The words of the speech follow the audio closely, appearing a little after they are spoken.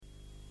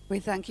We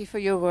thank you for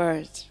your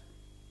word.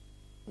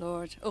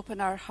 Lord,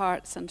 open our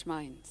hearts and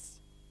minds.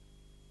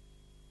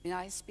 May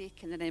I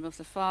speak in the name of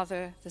the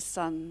Father, the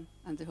Son,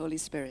 and the Holy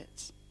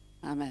Spirit.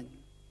 Amen.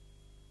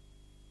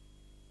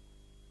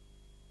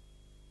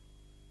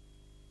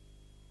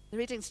 The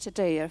readings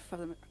today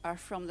are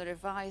from the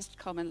Revised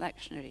Common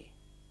Lectionary.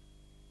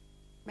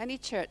 Many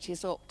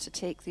churches opt to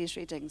take these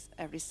readings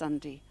every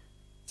Sunday.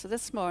 So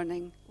this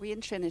morning, we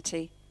in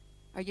Trinity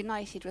are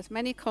united with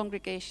many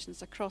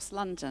congregations across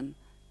London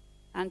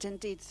and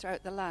indeed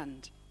throughout the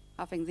land,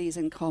 having these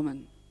in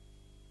common.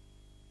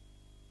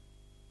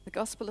 The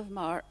Gospel of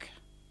Mark,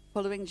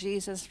 following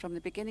Jesus from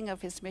the beginning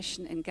of his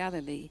mission in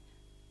Galilee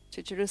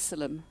to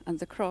Jerusalem and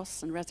the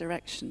cross and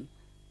resurrection,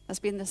 has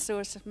been the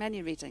source of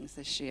many readings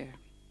this year.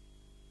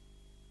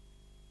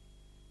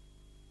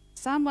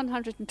 Psalm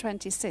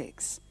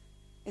 126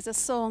 is a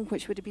song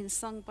which would have been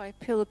sung by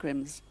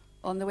pilgrims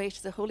on the way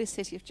to the holy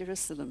city of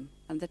Jerusalem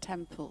and the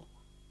temple.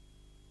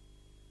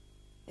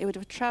 They would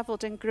have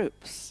travelled in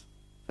groups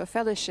for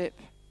fellowship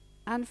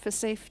and for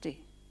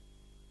safety.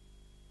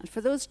 And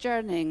for those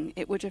journeying,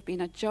 it would have been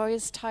a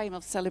joyous time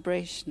of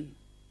celebration,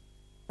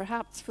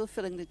 perhaps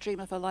fulfilling the dream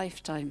of a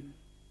lifetime.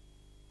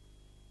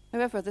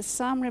 However, the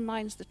psalm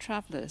reminds the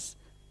travellers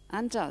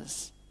and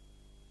us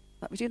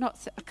that we do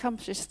not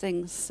accomplish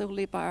things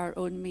solely by our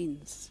own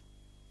means.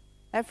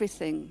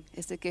 Everything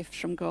is a gift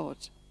from God,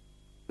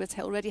 who has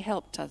already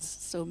helped us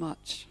so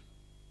much.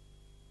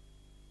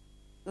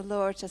 The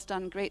Lord has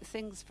done great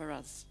things for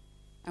us,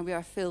 and we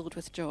are filled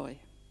with joy.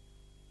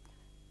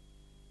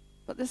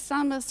 But the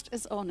psalmist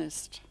is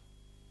honest.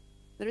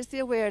 There is the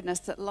awareness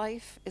that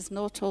life is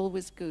not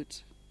always good.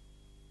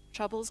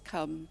 Troubles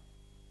come,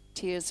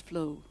 tears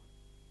flow.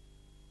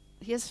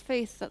 He has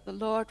faith that the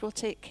Lord will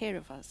take care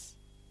of us,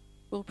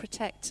 will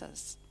protect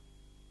us,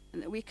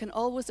 and that we can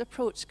always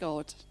approach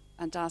God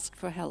and ask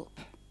for help.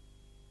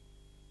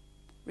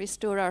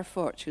 Restore our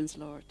fortunes,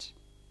 Lord.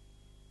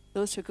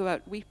 Those who go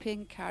out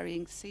weeping,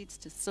 carrying seeds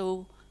to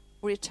sow,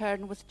 will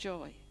return with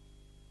joy,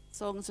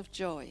 songs of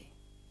joy,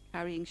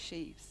 carrying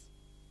sheaves.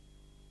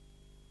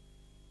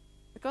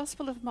 The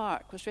Gospel of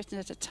Mark was written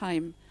at a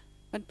time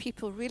when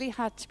people really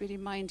had to be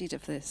reminded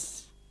of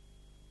this.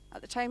 At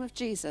the time of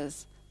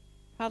Jesus,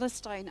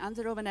 Palestine and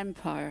the Roman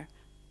Empire,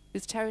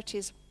 whose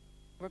territories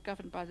were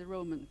governed by the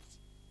Romans,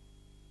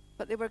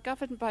 but they were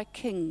governed by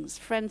kings,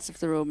 friends of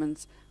the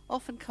Romans,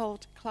 often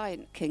called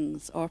client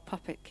kings or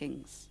puppet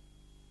kings.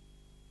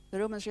 The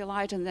Romans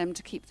relied on them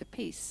to keep the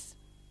peace,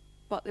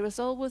 but there was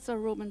always a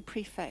Roman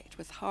prefect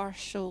with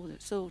harsh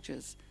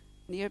soldiers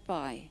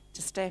nearby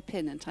to step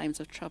in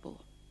times of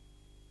trouble.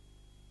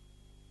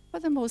 For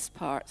the most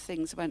part,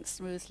 things went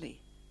smoothly,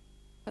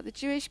 but the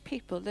Jewish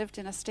people lived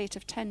in a state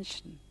of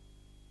tension,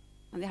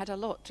 and they had a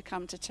lot to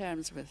come to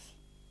terms with.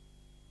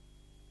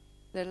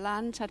 Their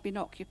land had been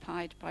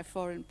occupied by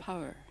foreign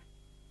power.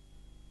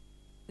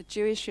 The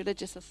Jewish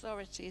religious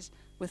authorities,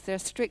 with their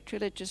strict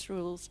religious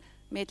rules,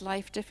 made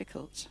life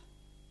difficult.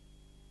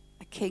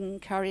 A king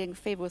carrying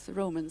favor with the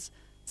Romans,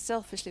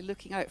 selfishly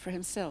looking out for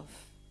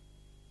himself.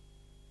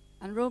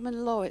 And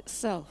Roman law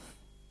itself,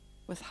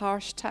 with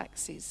harsh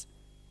taxes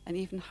and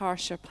even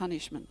harsher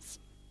punishments.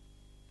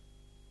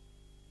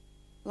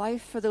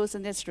 Life for those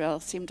in Israel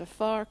seemed a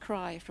far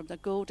cry from the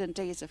golden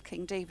days of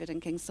King David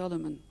and King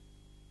Solomon.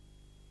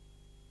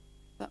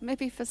 But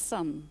maybe for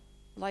some,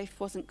 life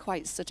wasn't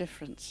quite so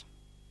different.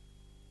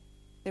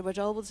 There would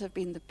always have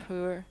been the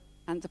poor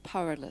and the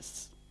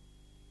powerless,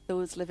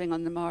 those living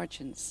on the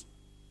margins.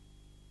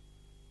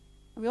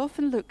 We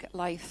often look at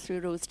life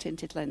through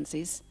rose-tinted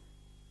lenses,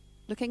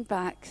 looking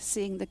back,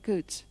 seeing the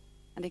good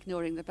and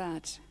ignoring the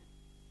bad.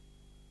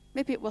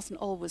 Maybe it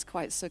wasn't always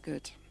quite so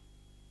good.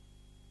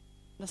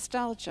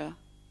 Nostalgia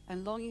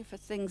and longing for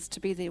things to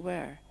be they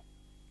were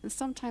can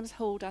sometimes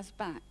hold us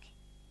back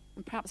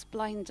and perhaps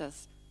blind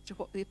us to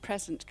what the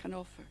present can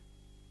offer.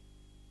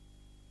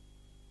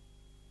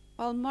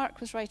 While Mark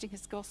was writing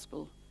his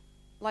gospel,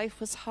 life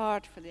was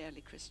hard for the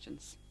early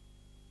Christians.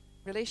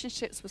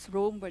 Relationships with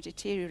Rome were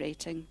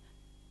deteriorating,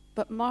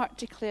 but Mark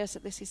declares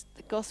that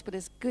the gospel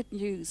is good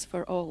news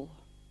for all.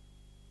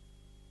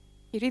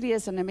 He really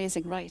is an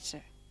amazing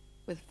writer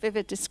with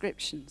vivid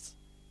descriptions.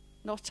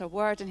 Not a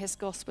word in his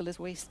gospel is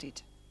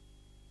wasted.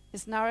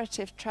 His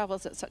narrative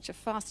travels at such a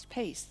fast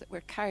pace that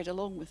we're carried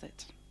along with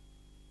it.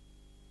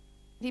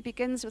 He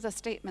begins with a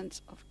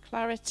statement of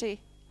clarity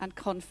and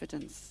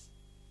confidence.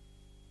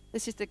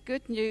 This is the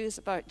good news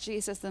about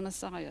Jesus the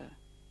Messiah,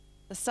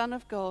 the Son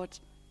of God,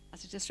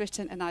 as it is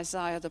written in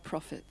Isaiah the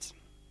prophet.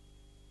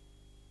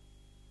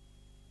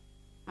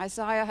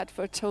 Isaiah had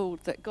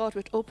foretold that God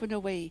would open a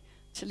way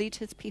to lead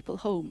his people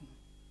home.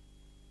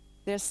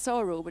 Their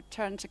sorrow would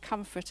turn to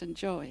comfort and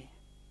joy.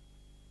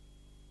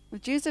 The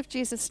Jews of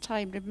Jesus'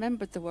 time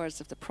remembered the words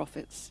of the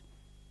prophets,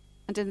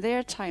 and in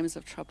their times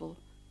of trouble,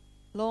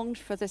 longed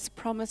for this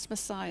promised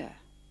Messiah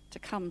to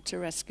come to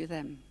rescue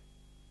them.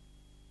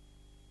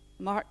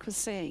 Mark was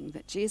saying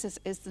that Jesus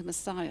is the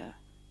Messiah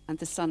and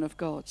the Son of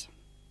God.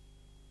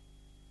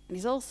 And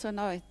he's also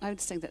now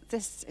announcing that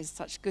this is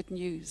such good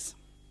news.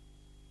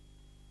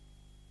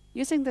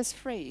 Using this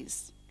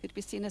phrase could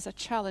be seen as a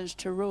challenge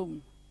to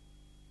Rome.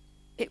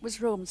 It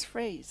was Rome's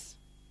phrase.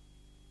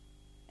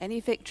 Any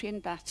victory in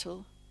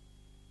battle,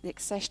 the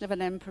accession of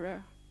an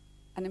emperor,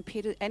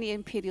 any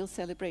imperial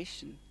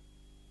celebration,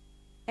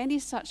 any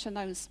such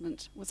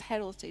announcement was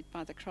heralded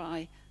by the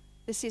cry,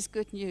 "This is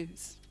good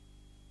news."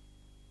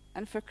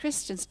 And for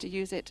Christians to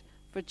use it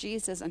for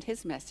Jesus and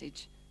his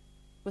message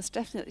was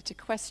definitely to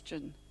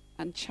question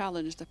and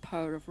challenge the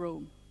power of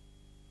Rome.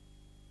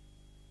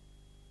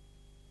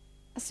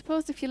 I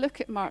suppose if you look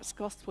at Mark's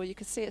gospel, you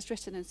could say it's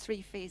written in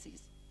 3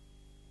 phases.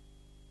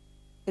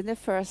 In the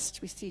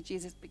first, we see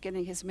Jesus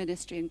beginning his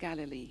ministry in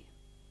Galilee.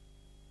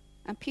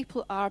 And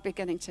people are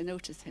beginning to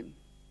notice him.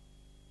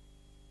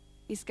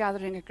 He's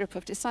gathering a group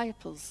of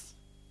disciples.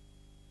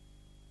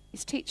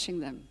 He's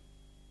teaching them.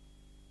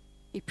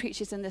 He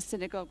preaches in the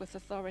synagogue with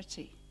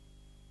authority.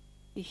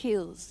 He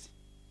heals.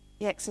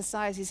 He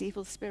exorcises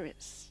evil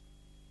spirits.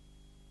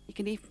 He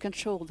can even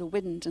control the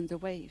wind and the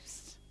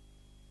waves.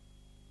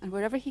 And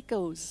wherever he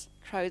goes,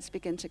 crowds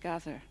begin to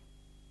gather.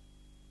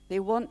 They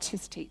want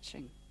his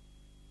teaching.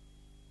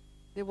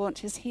 They want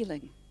his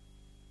healing,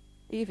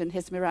 even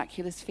his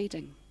miraculous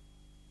feeding.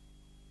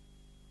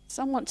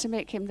 Some want to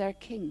make him their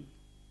king.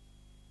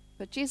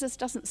 But Jesus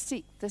doesn't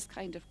seek this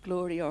kind of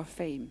glory or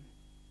fame.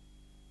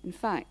 In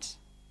fact,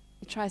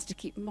 he tries to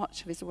keep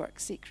much of his work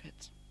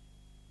secret.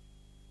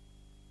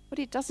 What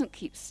he doesn't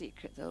keep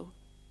secret, though,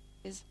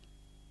 is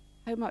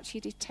how much he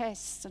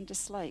detests and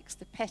dislikes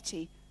the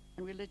petty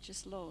and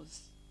religious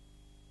laws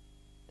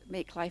that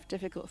make life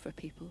difficult for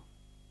people.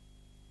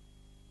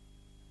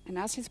 And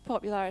as his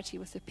popularity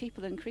with the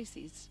people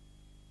increases,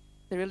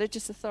 the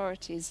religious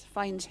authorities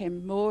find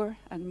him more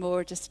and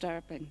more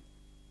disturbing.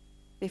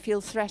 They feel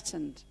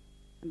threatened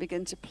and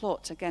begin to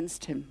plot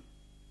against him.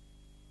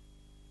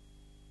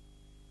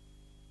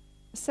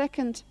 The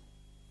second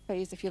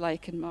phase, if you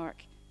like, in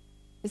Mark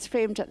is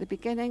framed at the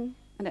beginning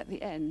and at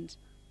the end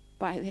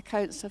by the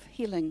accounts of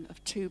healing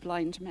of 2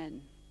 blind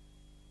men.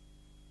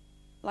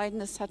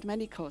 Blindness had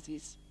many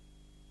causes,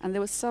 and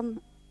was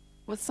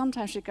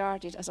sometimes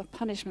regarded as a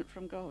punishment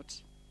from God.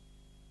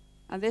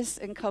 And this,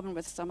 in common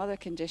with some other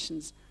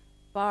conditions,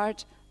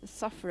 barred the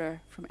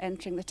sufferer from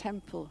entering the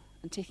temple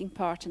and taking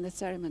part in the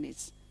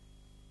ceremonies,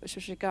 which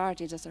was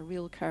regarded as a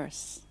real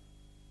curse.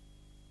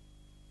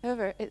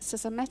 However, it's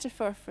as a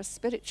metaphor for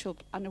spiritual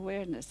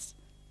unawareness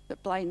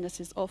that blindness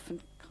is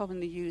often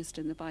commonly used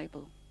in the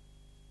Bible.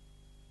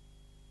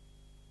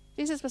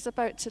 Jesus was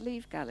about to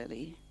leave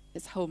Galilee,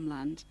 his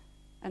homeland,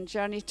 and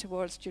journey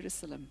towards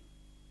Jerusalem.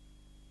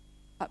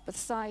 At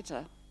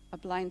Bethsaida, a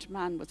blind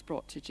man was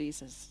brought to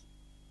Jesus.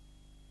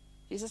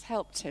 Jesus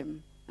helped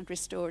him and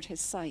restored his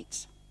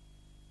sight.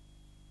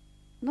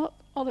 Not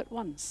all at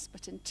once,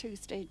 but in 2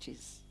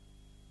 stages.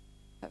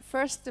 At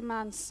first, the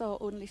man saw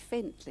only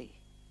faintly.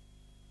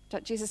 But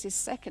at Jesus'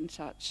 second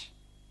touch,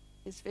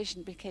 his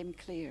vision became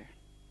clear.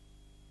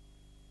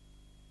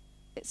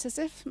 It's as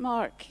if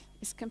Mark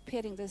is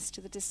comparing this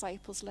to the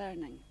disciples'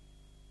 learning.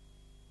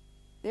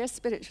 Their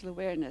spiritual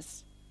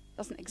awareness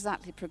doesn't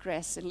exactly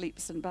progress in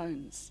leaps and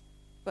bounds,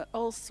 but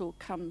also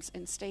comes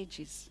in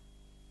stages.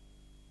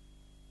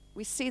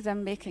 We see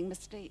them making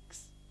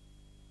mistakes,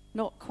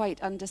 not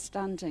quite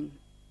understanding,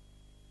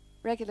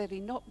 regularly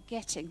not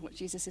getting what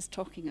Jesus is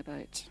talking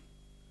about.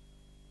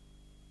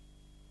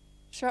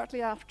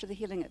 Shortly after the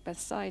healing at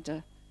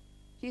Bethsaida,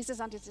 Jesus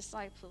and his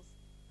disciples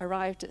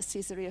arrived at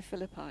Caesarea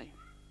Philippi.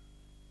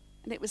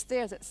 And it was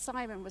there that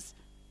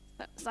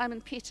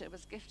Simon Peter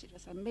was gifted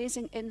with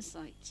amazing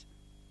insight.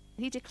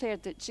 He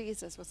declared that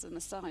Jesus was the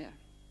Messiah.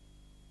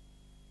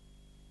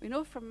 We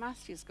know from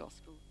Matthew's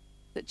Gospel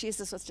that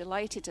Jesus was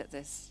delighted at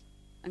this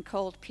and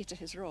called Peter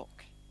his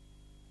rock.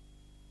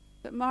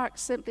 But Mark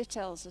simply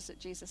tells us that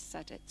Jesus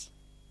said it,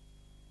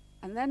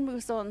 and then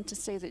moves on to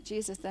say that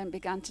Jesus then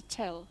began to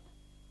tell,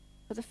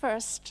 for the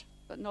first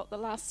but not the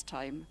last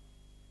time,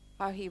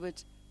 how he would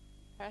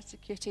be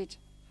persecuted,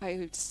 how he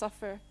would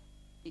suffer,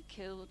 be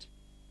killed,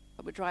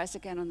 but would rise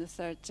again on the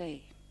 3rd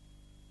day.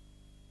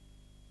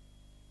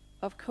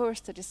 Of course,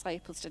 the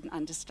disciples didn't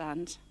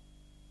understand.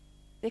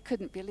 They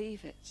couldn't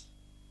believe it.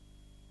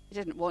 They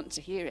didn't want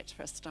to hear it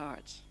for a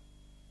start.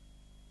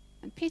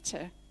 And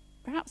Peter,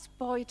 perhaps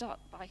buoyed up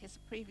by his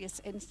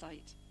previous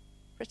insight,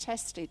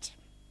 protested.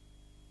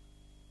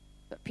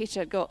 But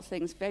Peter got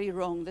things very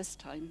wrong this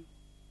time.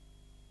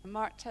 And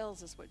Mark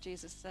tells us what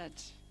Jesus said.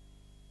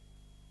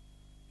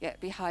 "Get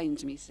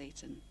behind me,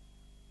 Satan.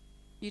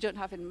 You don't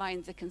have in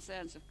mind the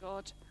concerns of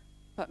God,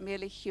 but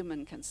merely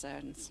human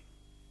concerns."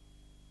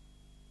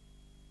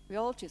 We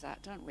all do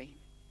that, don't we?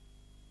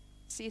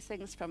 See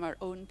things from our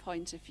own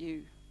point of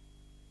view.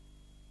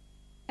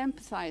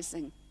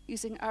 Empathizing,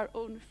 using our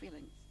own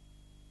feelings,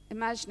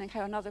 imagining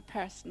how another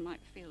person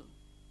might feel.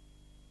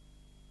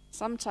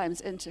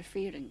 Sometimes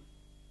interfering,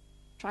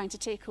 trying to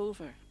take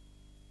over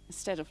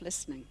instead of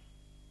listening.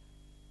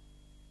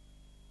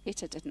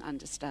 Peter didn't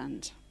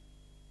understand.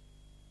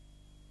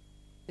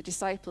 The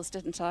disciples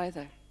didn't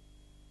either.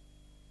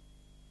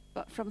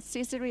 But from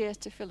Caesarea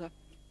to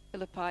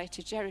Philippi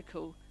to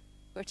Jericho,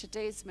 where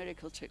today's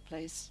miracle took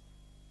place,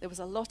 there was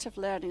a lot of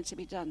learning to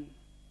be done.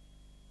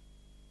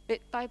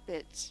 Bit by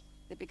bit,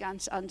 they began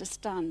to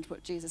understand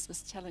what Jesus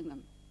was telling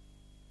them,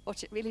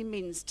 what it really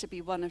means to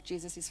be one of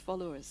Jesus'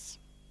 followers.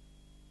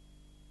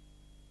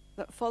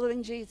 That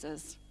following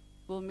Jesus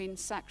will mean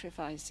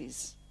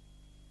sacrifices.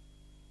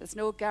 There's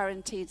no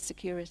guaranteed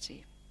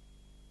security.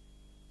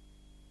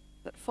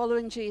 That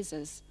following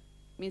Jesus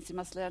means they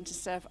must learn to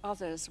serve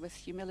others with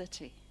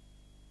humility.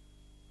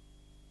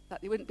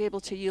 That they wouldn't be able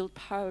to yield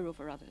power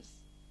over others.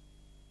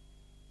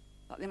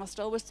 That they must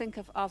always think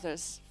of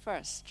others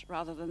first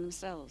rather than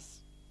themselves.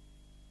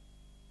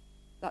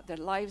 That their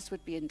lives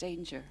would be in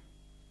danger.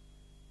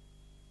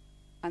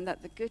 And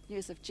that the good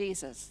news of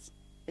Jesus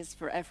is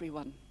for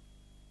everyone.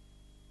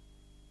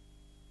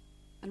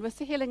 And with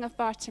the healing of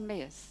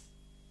Bartimaeus,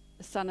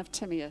 the son of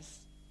Timaeus,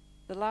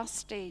 the last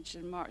stage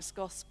in Mark's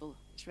gospel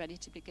is ready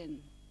to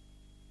begin.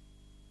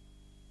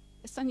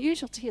 It's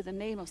unusual to hear the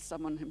name of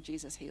someone whom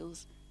Jesus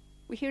heals.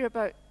 We hear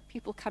about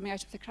people coming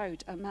out of the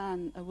crowd, a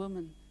man, a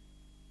woman.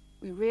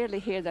 We rarely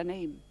hear their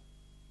name.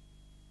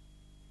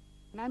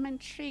 And I'm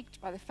intrigued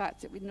by the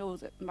fact that we know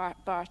that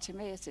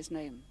Bartimaeus is his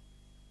name.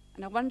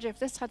 And I wonder if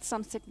this had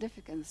some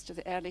significance to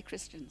the early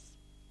Christians.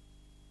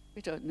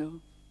 We don't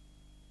know.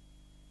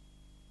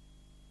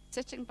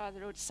 Sitting by the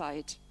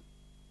roadside,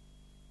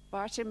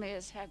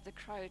 Bartimaeus heard the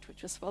crowd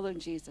which was following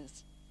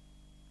Jesus,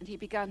 and he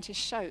began to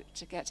shout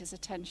to get his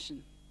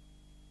attention.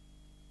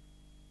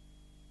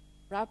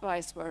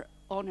 Rabbis were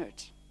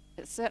honored.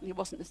 It certainly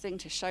wasn't the thing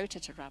to shout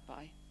at a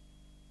rabbi,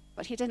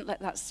 but he didn't let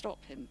that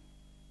stop him.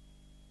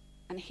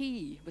 And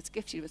he was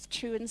gifted with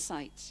true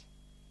insight.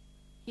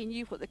 He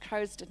knew what the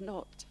crowds did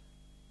not,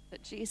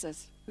 that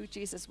Jesus, who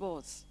Jesus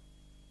was,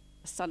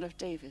 the son of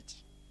David.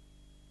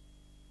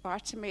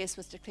 Bartimaeus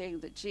was declaring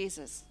that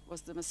Jesus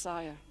was the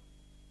Messiah.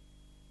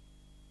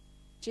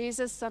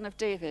 Jesus, son of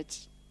David,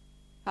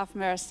 have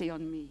mercy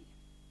on me.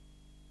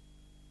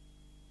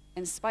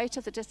 In spite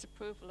of the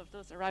disapproval of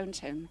those around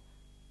him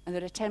and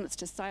their attempts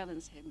to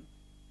silence him,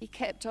 he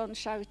kept on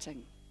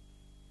shouting.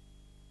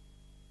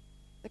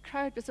 The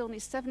crowd was only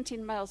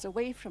 17 miles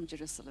away from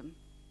Jerusalem.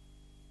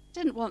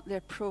 They didn't want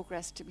their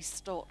progress to be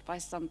stopped by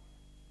some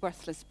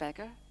worthless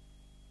beggar.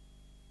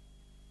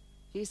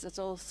 Jesus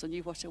also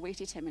knew what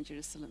awaited him in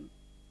Jerusalem.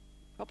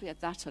 Probably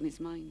had that on his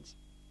mind.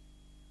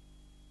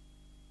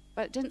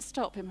 But it didn't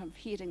stop him from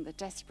hearing the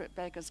desperate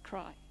beggar's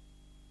cry.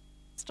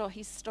 So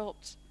he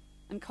stopped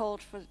and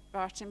called for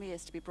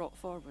Bartimaeus to be brought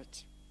forward.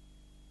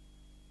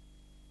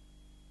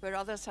 Where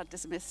others had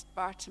dismissed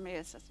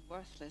Bartimaeus as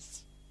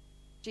worthless,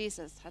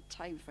 Jesus had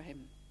time for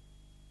him.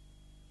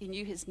 He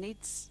knew his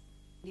needs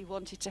and he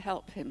wanted to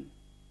help him.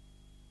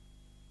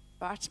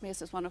 Bartimaeus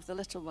was one of the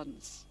little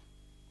ones,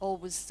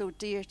 always so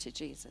dear to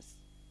Jesus.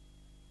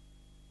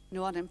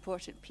 No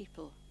unimportant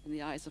people in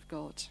the eyes of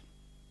God.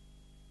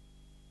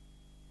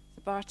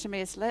 So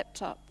Bartimaeus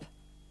leapt up,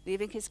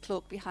 leaving his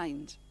cloak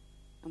behind,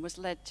 and was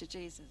led to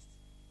Jesus.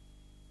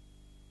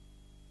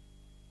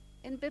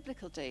 In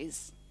biblical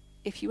days,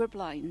 if you were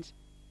blind,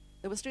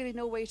 there was really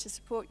no way to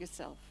support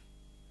yourself.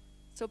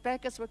 So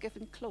beggars were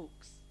given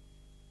cloaks,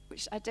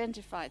 which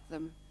identified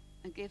them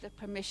and gave them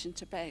permission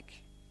to beg.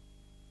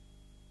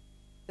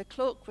 The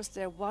cloak was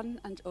their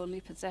one and only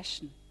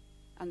possession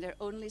and their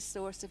only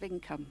source of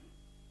income.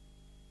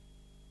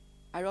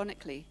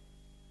 Ironically,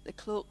 the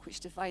cloak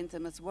which defined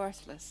them as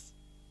worthless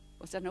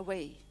was in a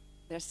way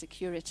their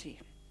security.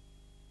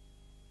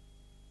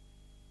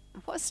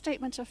 And what a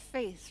statement of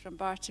faith from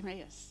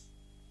Bartimaeus.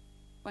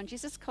 When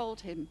Jesus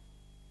called him,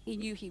 he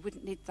knew he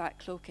wouldn't need that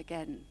cloak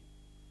again.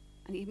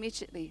 And he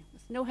immediately,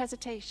 with no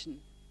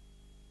hesitation,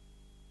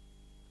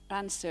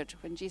 answered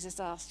when Jesus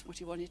asked what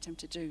he wanted him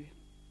to do.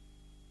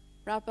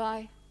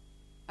 Rabbi,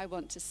 I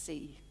want to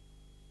see.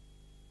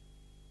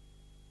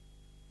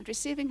 And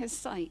receiving his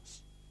sight,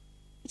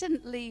 he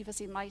didn't leave as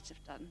he might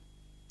have done,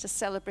 to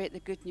celebrate the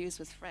good news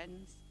with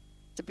friends,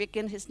 to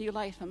begin his new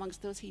life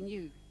amongst those he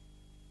knew.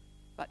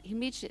 But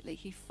immediately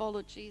he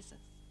followed Jesus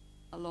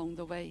along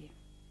the way.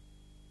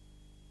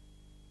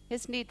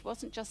 His need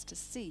wasn't just to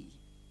see,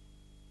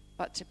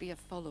 but to be a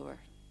follower.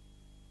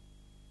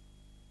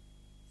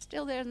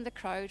 Still there in the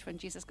crowd when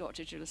Jesus got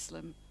to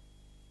Jerusalem,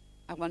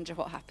 I wonder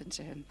what happened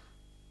to him.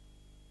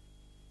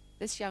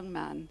 This young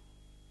man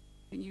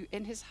who knew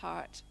in his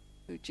heart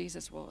who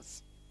Jesus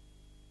was,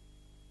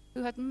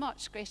 who had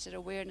much greater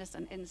awareness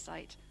and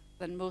insight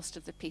than most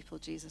of the people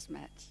Jesus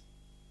met.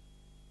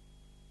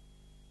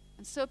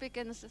 And so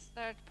begins the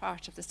third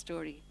part of the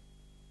story,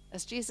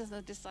 as Jesus and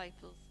the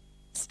disciples,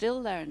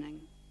 still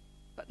learning,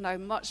 but now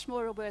much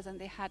more aware than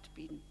they had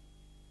been,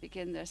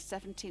 begin their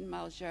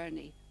 17-mile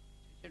journey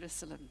to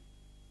Jerusalem,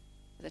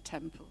 to the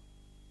temple,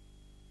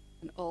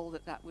 and all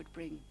that that would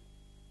bring.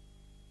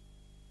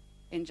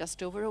 In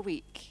just over a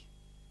week,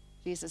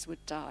 Jesus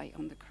would die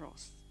on the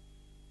cross.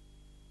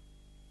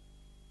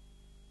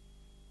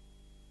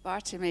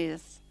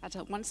 Bartimaeus had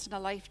a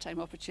once-in-a-lifetime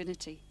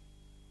opportunity,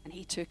 and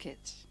he took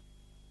it.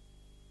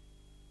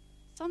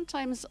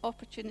 Sometimes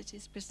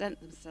opportunities present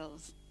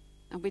themselves,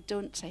 and we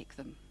don't take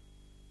them.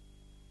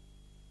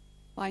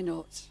 Why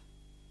not?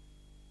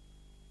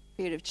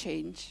 fear of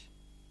change,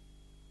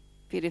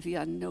 fear of the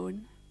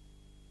unknown,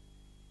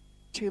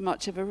 too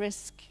much of a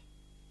risk.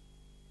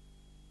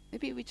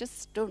 Maybe we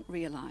just don't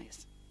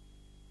realize.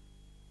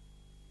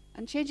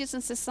 And changes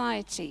in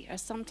society are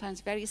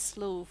sometimes very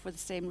slow for the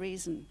same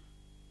reason.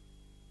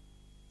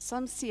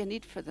 Some see a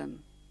need for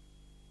them,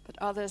 but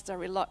others are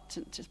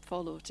reluctant to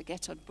follow, to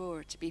get on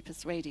board, to be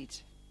persuaded.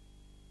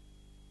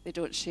 They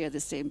don't share the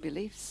same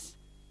beliefs,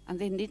 and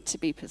they need to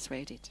be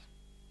persuaded.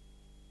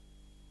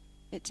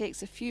 It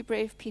takes a few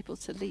brave people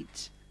to lead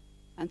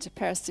and to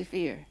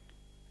persevere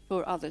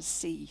before others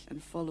see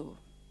and follow.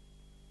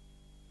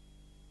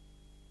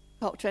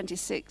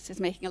 COP26 is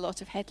making a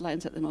lot of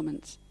headlines at the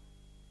moment,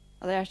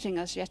 alerting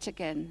us yet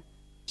again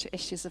to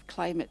issues of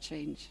climate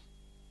change.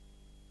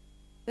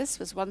 This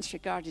was once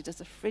regarded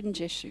as a fringe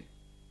issue,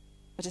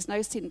 but is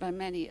now seen by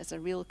many as a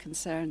real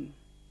concern.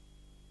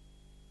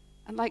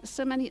 And like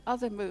so many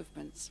other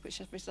movements which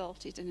have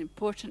resulted in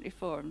important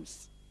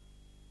reforms,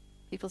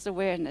 people's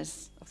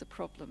awareness of the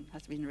problem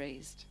has been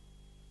raised.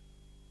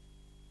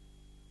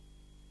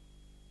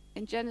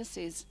 In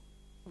Genesis,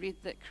 we read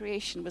that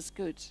creation was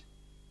good,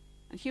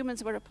 and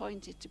humans were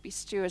appointed to be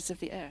stewards of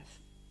the earth.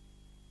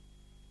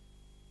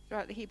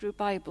 Throughout the Hebrew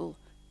Bible,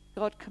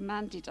 God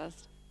commanded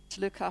us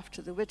to look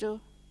after the widow,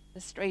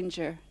 the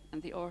stranger,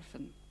 and the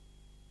orphan.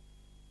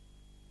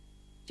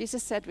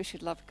 Jesus said we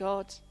should love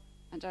God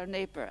and our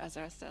neighbor as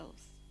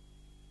ourselves.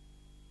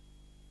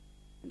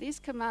 And these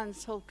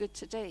commands hold good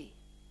today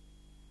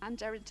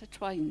and are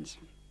intertwined.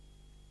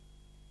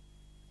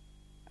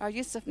 Our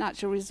use of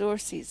natural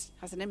resources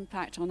has an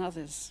impact on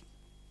others.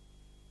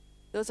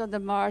 Those on the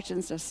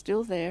margins are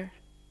still there,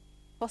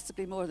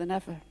 possibly more than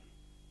ever.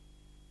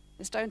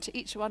 It's down to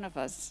each one of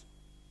us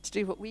to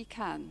do what we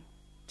can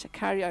to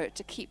carry out,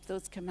 to keep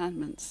those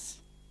commandments,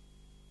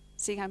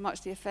 seeing how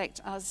much they affect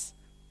us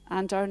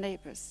and our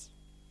neighbors,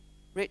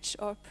 rich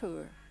or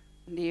poor,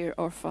 near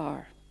or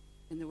far,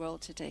 in the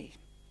world today.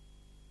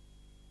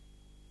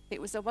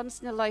 It was a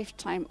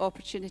once-in-a-lifetime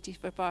opportunity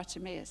for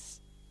Bartimaeus,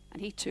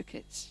 and he took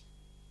it.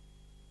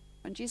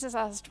 When Jesus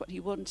asked what he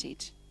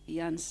wanted, he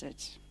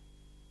answered.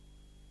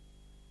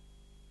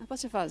 And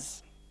what of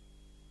us?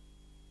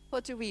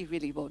 What do we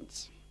really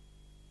want?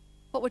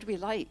 What would we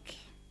like?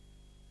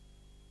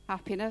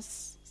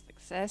 Happiness,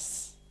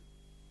 success,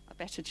 a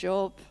better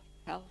job,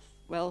 health,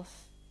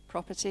 wealth,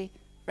 property,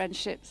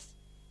 friendships.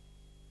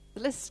 The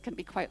list can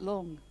be quite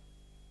long.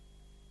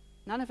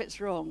 None of it's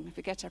wrong if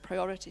we get our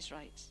priorities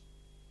right,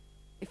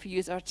 if we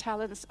use our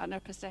talents and our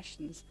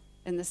possessions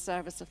in the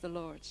service of the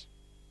Lord.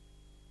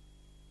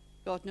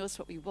 God knows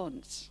what we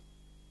want,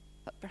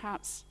 but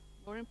perhaps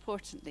more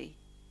importantly,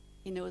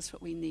 he knows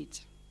what we need.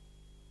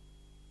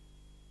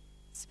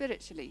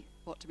 Spiritually,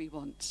 what do we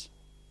want?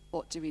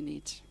 What do we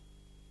need?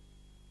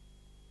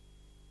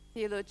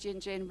 Theologian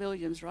Jane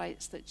Williams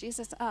writes that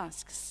Jesus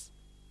asks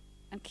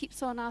and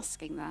keeps on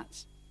asking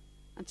that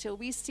until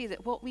we see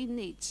that what we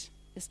need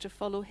is to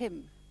follow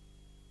him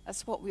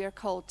as what we are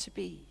called to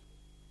be,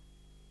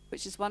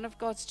 which is one of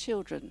God's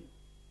children,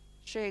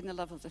 sharing the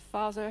love of the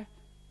Father,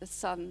 the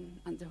Son,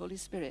 and the Holy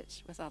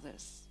Spirit with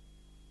others.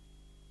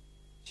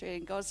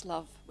 Sharing God's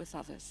love with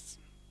others.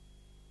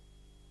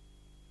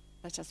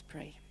 Let us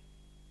pray.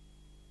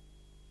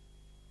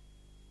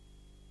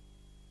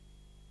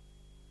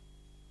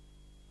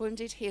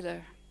 Wounded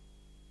Healer,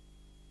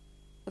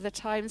 for the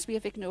times we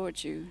have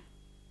ignored you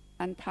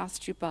and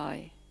passed you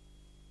by,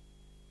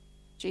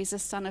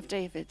 Jesus, Son of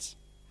David,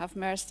 have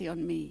mercy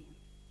on me.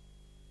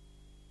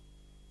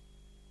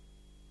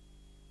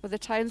 For the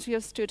times we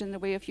have stood in the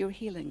way of your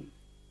healing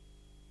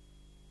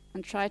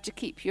and tried to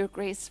keep your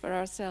grace for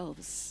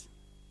ourselves,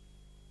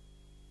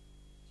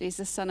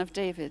 Jesus, Son of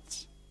David,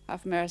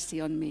 have mercy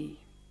on me.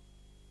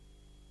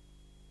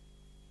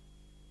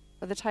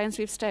 For the times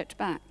we've stepped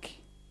back,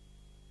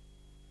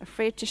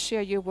 afraid to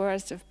share your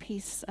words of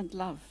peace and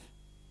love,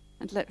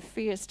 and let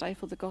fear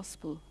stifle the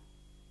gospel.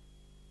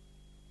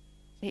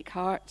 Take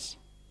heart,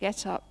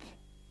 get up,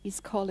 he's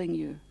calling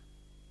you.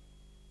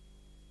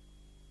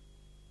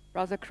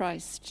 Brother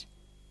Christ,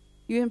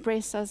 you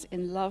embrace us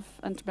in love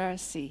and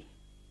mercy.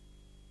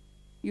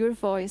 Your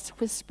voice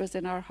whispers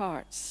in our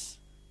hearts,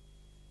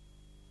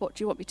 what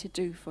do you want me to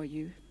do for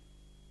you?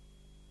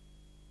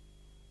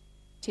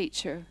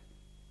 Teacher,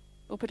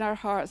 open our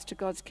hearts to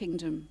God's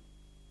kingdom.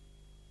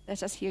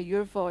 Let us hear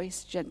your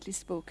voice gently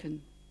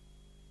spoken.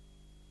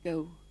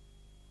 Go,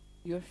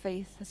 your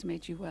faith has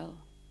made you well.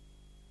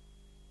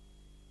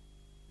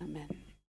 Amen.